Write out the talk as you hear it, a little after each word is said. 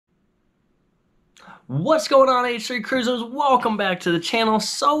What's going on, H3 Cruisers? Welcome back to the channel.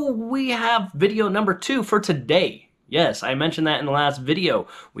 So we have video number 2 for today. Yes, I mentioned that in the last video.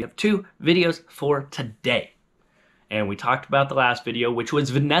 We have 2 videos for today. And we talked about the last video, which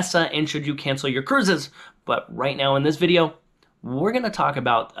was Vanessa and should you cancel your cruises. But right now in this video, we're going to talk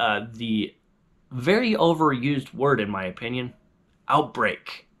about the very overused word, in my opinion,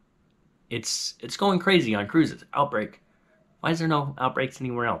 outbreak. It's going crazy on cruises. Outbreak. Why is there no outbreaks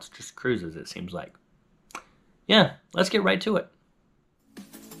anywhere else? Just cruises, it seems like. Yeah, let's get right to it.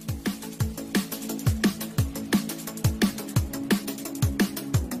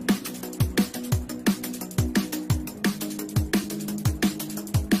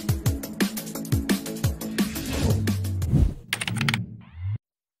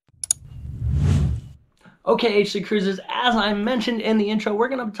 Okay, H3 Cruises, as I mentioned in the intro, we're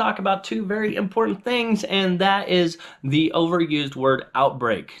going to talk about 2 very important things, and that is the overused word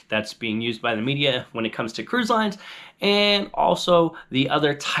outbreak that's being used by the media when it comes to cruise lines, and also the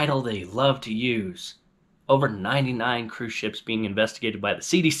other title they love to use, over 99 cruise ships being investigated by the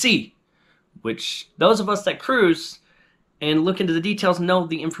CDC, which those of us that cruise and look into the details know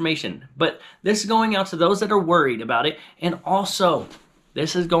the information. But this is going out to those that are worried about it, and also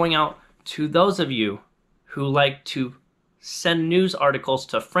this is going out to those of you who like to send news articles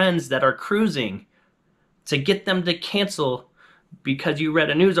to friends that are cruising to get them to cancel because you read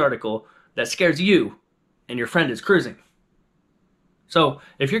a news article that scares you and your friend is cruising. So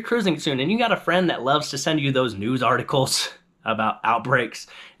if you're cruising soon and you got a friend that loves to send you those news articles about outbreaks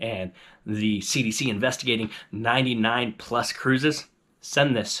and the CDC investigating 99 plus cruises,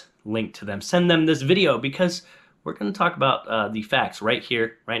 send this link to them. Send them this video, because we're going to talk about the facts right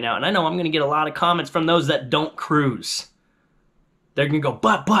here, right now. And I know I'm going to get a lot of comments from those that don't cruise. They're going to go,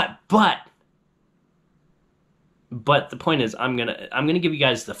 but. But the point is, I'm gonna give you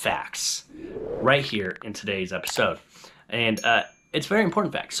guys the facts right here in today's episode. And it's very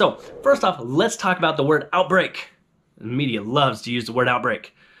important facts. So first off, let's talk about the word outbreak. The media loves to use the word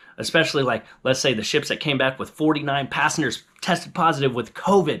outbreak, especially like, let's say the ships that came back with 49 passengers tested positive with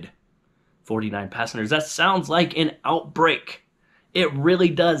COVID. 49 passengers. That sounds like an outbreak. It really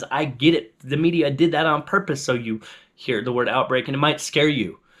does. I get it. The media did that on purpose so you hear the word outbreak and it might scare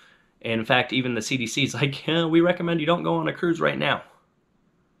you. And in fact, even the CDC is like, yeah, we recommend you don't go on a cruise right now,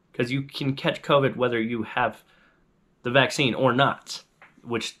 because you can catch COVID whether you have the vaccine or not,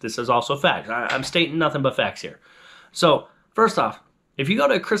 which this is also facts. I'm stating nothing but facts here. So first off, if you go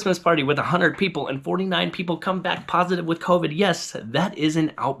to a Christmas party with 100 people and 49 people come back positive with COVID, yes, that is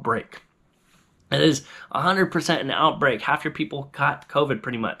an outbreak. It is 100% an outbreak. Half your people got COVID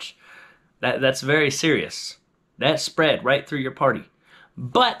pretty much. That's very serious. That spread right through your party.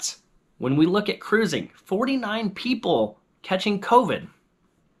 But when we look at cruising, 49 people catching COVID,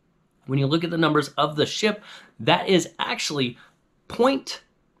 when you look at the numbers of the ship, that is actually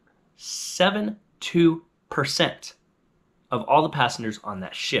 0.72% of all the passengers on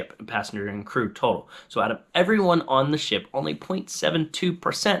that ship, passenger and crew total. So out of everyone on the ship, only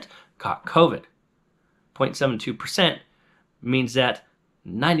 0.72% caught COVID. 0.72% means that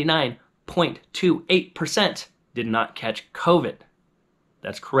 99.28% did not catch COVID.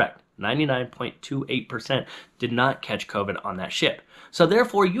 That's correct. 99.28% did not catch COVID on that ship. So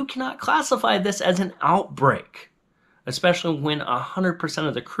therefore, you cannot classify this as an outbreak, especially when 100%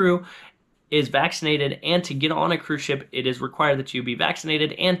 of the crew is vaccinated, and to get on a cruise ship, it is required that you be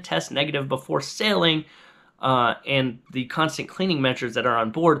vaccinated and test negative before sailing, and the constant cleaning measures that are on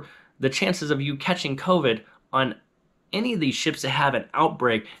board. The chances of you catching COVID on any of these ships that have an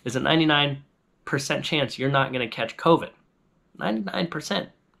outbreak is a 99% chance you're not going to catch COVID. 99%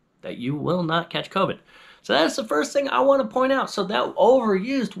 that you will not catch COVID. So that's the first thing I want to point out. So that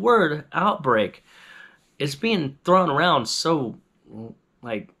overused word, outbreak, is being thrown around so,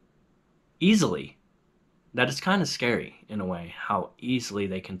 like, easily that it's kind of scary in a way how easily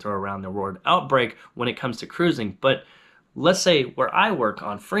they can throw around the word outbreak when it comes to cruising. But let's say where I work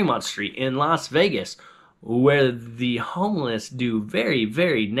on Fremont Street in Las Vegas, where the homeless do very,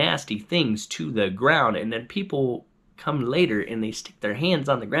 very nasty things to the ground, and then people come later and they stick their hands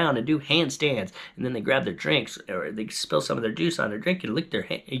on the ground and do handstands, and then they grab their drinks or they spill some of their juice on their drink and lick their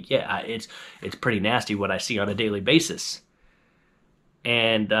hand. Yeah, it's pretty nasty what I see on a daily basis.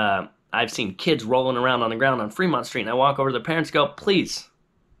 And I've seen kids rolling around on the ground on Fremont Street, and I walk over to the parents and go, please,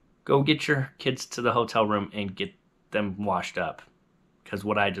 go get your kids to the hotel room and get them washed up, because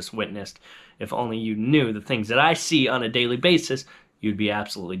what I just witnessed, if only you knew the things that I see on a daily basis, you'd be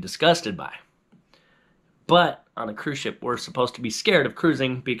absolutely disgusted by. But on a cruise ship, we're supposed to be scared of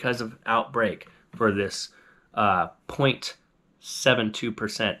cruising because of outbreak for this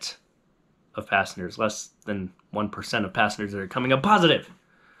 0.72% of passengers, less than 1% of passengers that are coming up positive.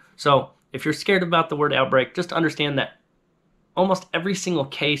 So if you're scared about the word outbreak, just understand that almost every single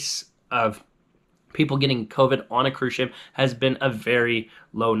case of people getting COVID on a cruise ship has been a very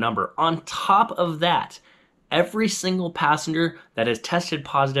low number. On top of that, every single passenger that has tested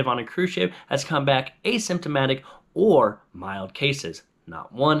positive on a cruise ship has come back asymptomatic or mild cases.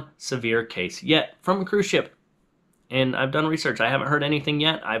 Not one severe case yet from a cruise ship. And I've done research. I haven't heard anything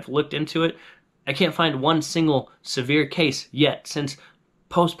yet. I've looked into it. I can't find one single severe case yet since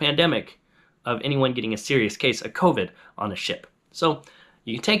post-pandemic of anyone getting a serious case of COVID on a ship. So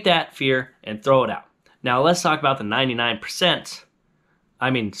you can take that fear and throw it out. Now let's talk about the 99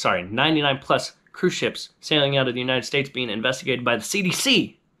 plus cruise ships sailing out of the United States being investigated by the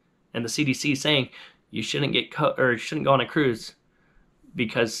CDC. And the CDC saying you shouldn't shouldn't go on a cruise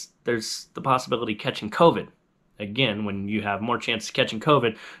because there's the possibility of catching COVID. Again, when you have more chance of catching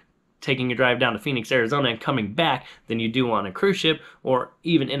COVID, taking a drive down to Phoenix, Arizona, and coming back than you do on a cruise ship, or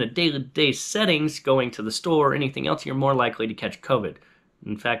even in a day-to-day settings, going to the store or anything else, you're more likely to catch COVID.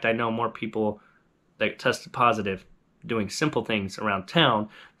 In fact, I know more people that tested positive doing simple things around town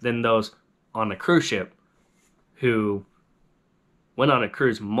than those on a cruise ship who went on a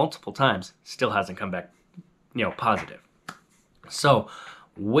cruise multiple times, still hasn't come back, positive. So,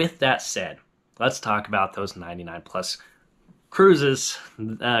 with that said, let's talk about those 99 plus cruise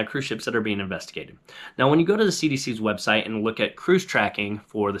ships that are being investigated. Now, when you go to the CDC's website and look at cruise tracking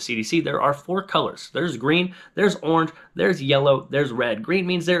for the CDC, there are 4 colors. There's green, there's orange, there's yellow, there's red. Green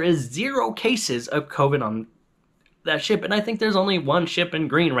means there is 0 cases of COVID on that ship, and I think there's only 1 ship in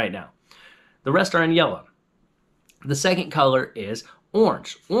green right now. The rest are in yellow. The second color is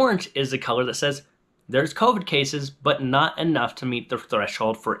orange. Orange is the color that says there's COVID cases, but not enough to meet the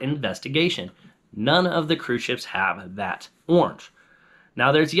threshold for investigation. None of the cruise ships have that orange.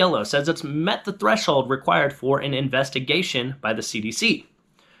 Now there's yellow. It says it's met the threshold required for an investigation by the CDC.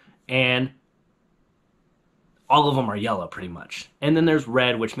 And all of them are yellow pretty much. And then there's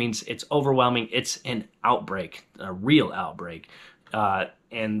red, which means it's overwhelming. It's an outbreak, a real outbreak.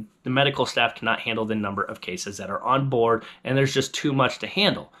 And the medical staff cannot handle the number of cases that are on board, and there's just too much to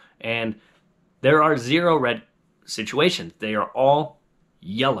handle. And there are 0 red situations. They are all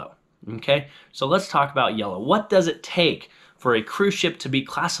yellow. Okay, so let's talk about yellow. What does it take for a cruise ship to be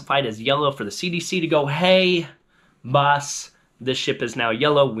classified as yellow for the CDC to go, hey, boss, this ship is now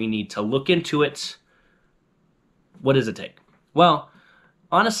yellow. We need to look into it. What does it take? Well,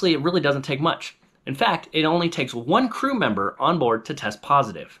 honestly, it really doesn't take much. In fact, it only takes 1 crew member on board to test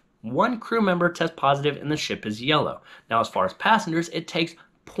positive. 1 crew member tests positive and the ship is yellow. Now, as far as passengers, it takes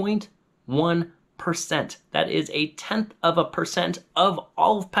 0.1%. That is 0.1% of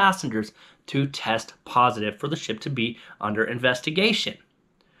all of passengers to test positive for the ship to be under investigation.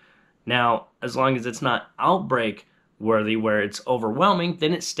 Now, as long as it's not outbreak worthy where it's overwhelming,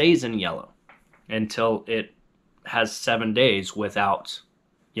 then it stays in yellow until it has 7 days without,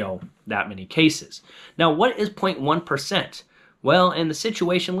 that many cases. Now, what is 0.1%? Well, in the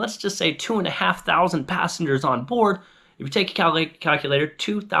situation, let's just say 2,500 passengers on board. If you take a calculator,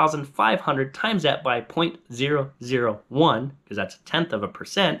 2,500 times that by 0.001, because that's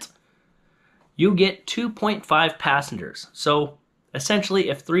 0.1%, you get 2.5 passengers. So essentially,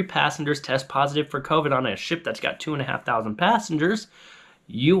 if 3 passengers test positive for COVID on a ship that's got 2,500 passengers,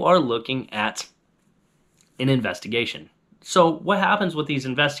 you are looking at an investigation. So what happens with these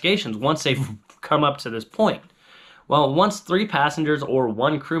investigations once they've come up to this point? Well, once 3 passengers or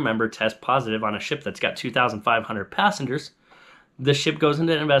 1 crew member test positive on a ship that's got 2,500 passengers, the ship goes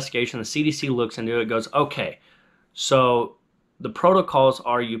into an investigation. The CDC looks into it, goes, okay, so the protocols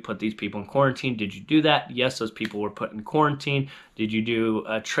are you put these people in quarantine. Did you do that? Yes, those people were put in quarantine. Did you do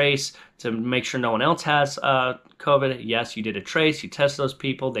a trace to make sure no one else has COVID? Yes, you did a trace. You test those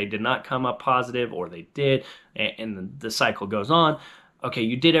people. They did not come up positive, or they did, and the cycle goes on. Okay,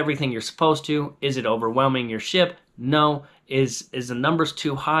 you did everything you're supposed to. Is it overwhelming your ship? No. Is the numbers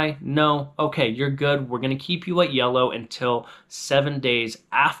too high? No. Okay, you're good. We're going to keep you at yellow until 7 days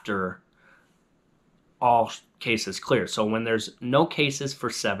after all cases clear. So when there's no cases for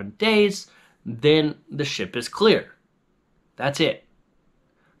 7 days, then the ship is clear. That's it.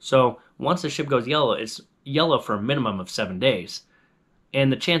 So once the ship goes yellow, it's yellow for a minimum of 7 days.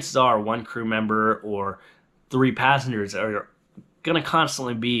 And the chances are 1 crew member or 3 passengers are going to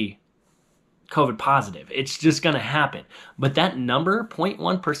constantly be COVID positive. It's just going to happen. But that number,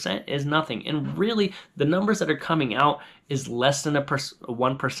 0.1%, is nothing. And really, the numbers that are coming out is less than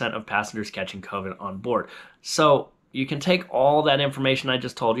 1% of passengers catching COVID on board. So you can take all that information I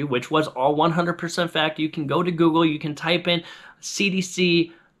just told you, which was all 100% fact. You can go to Google. You can type in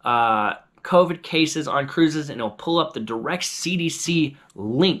CDC COVID cases on cruises, and it'll pull up the direct CDC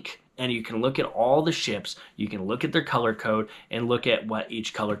link, and you can look at all the ships, you can look at their color code, and look at what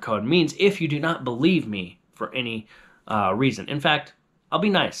each color code means if you do not believe me for any reason. In fact, I'll be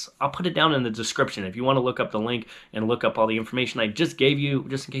nice. I'll put it down in the description if you want to look up the link and look up all the information I just gave you,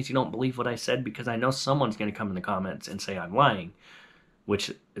 just in case you don't believe what I said, because I know someone's going to come in the comments and say I'm lying, which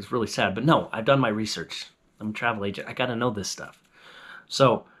is really sad. But no, I've done my research. I'm a travel agent. I got to know this stuff.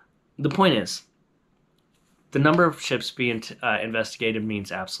 So the point is, the number of ships being investigated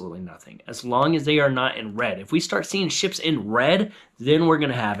means absolutely nothing. As long as they are not in red. If we start seeing ships in red, then we're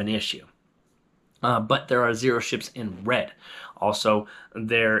going to have an issue. But there are 0 ships in red. Also,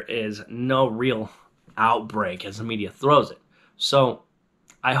 there is no real outbreak, as the media throws it. So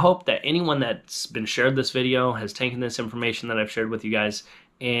I hope that anyone that's been shared this video has taken this information that I've shared with you guys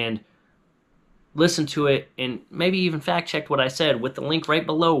and listened to it, and maybe even fact-checked what I said with the link right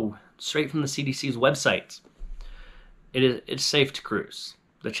below, straight from the CDC's website. It's safe to cruise.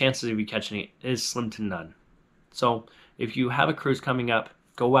 The chances of you catching it is slim to none. So if you have a cruise coming up,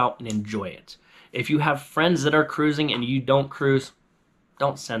 go out and enjoy it. If you have friends that are cruising and you don't cruise,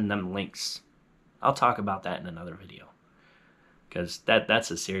 don't send them links. I'll talk about that in another video, because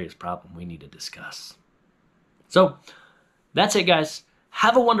that's a serious problem we need to discuss. So that's it, guys.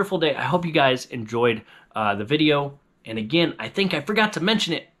 Have a wonderful day. I hope you guys enjoyed the video. And again, I think I forgot to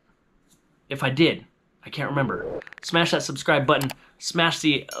mention it. If I did, I can't remember. Smash that subscribe button. Smash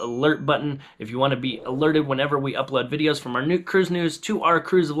the alert button if you want to be alerted whenever we upload videos, from our new cruise news to our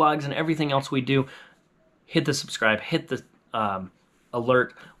cruise vlogs and everything else we do. Hit the subscribe. Hit the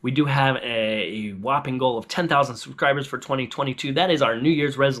alert. We do have a whopping goal of 10,000 subscribers for 2022. That is our New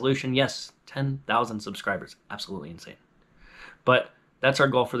Year's resolution. Yes, 10,000 subscribers. Absolutely insane. But that's our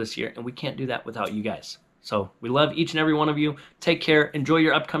goal for this year, and we can't do that without you guys. So we love each and every one of you. Take care. Enjoy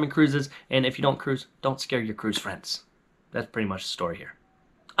your upcoming cruises. And if you don't cruise, don't scare your cruise friends. That's pretty much the story here.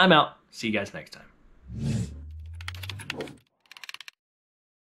 I'm out. See you guys next time.